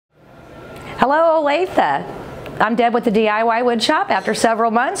Hello, Olathe. I'm Deb with the DIY Woodshop. After several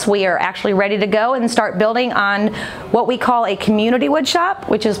months, we are actually ready to go and start building on what we call a community woodshop,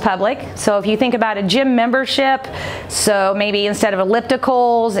 which is public. So if you think about a gym membership, so maybe instead of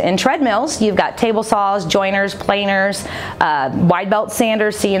ellipticals and treadmills, you've got table saws, joiners, planers, wide belt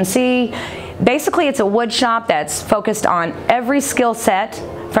sanders, CNC. Basically, it's a woodshop that's focused on every skill set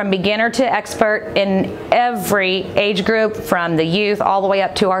from beginner to expert in every age group, from the youth all the way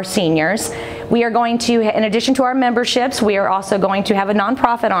up to our seniors. We are going to, in addition to our memberships, we are also going to have a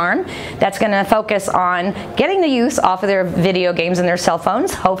nonprofit arm that's going to focus on getting the youth off of their video games and their cell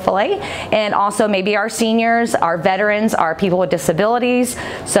phones, hopefully, and also maybe our seniors, our veterans, our people with disabilities.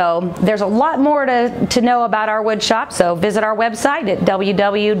 So there's a lot more to know about our woodshop, so visit our website at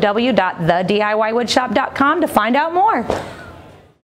www.thediywoodshop.com to find out more.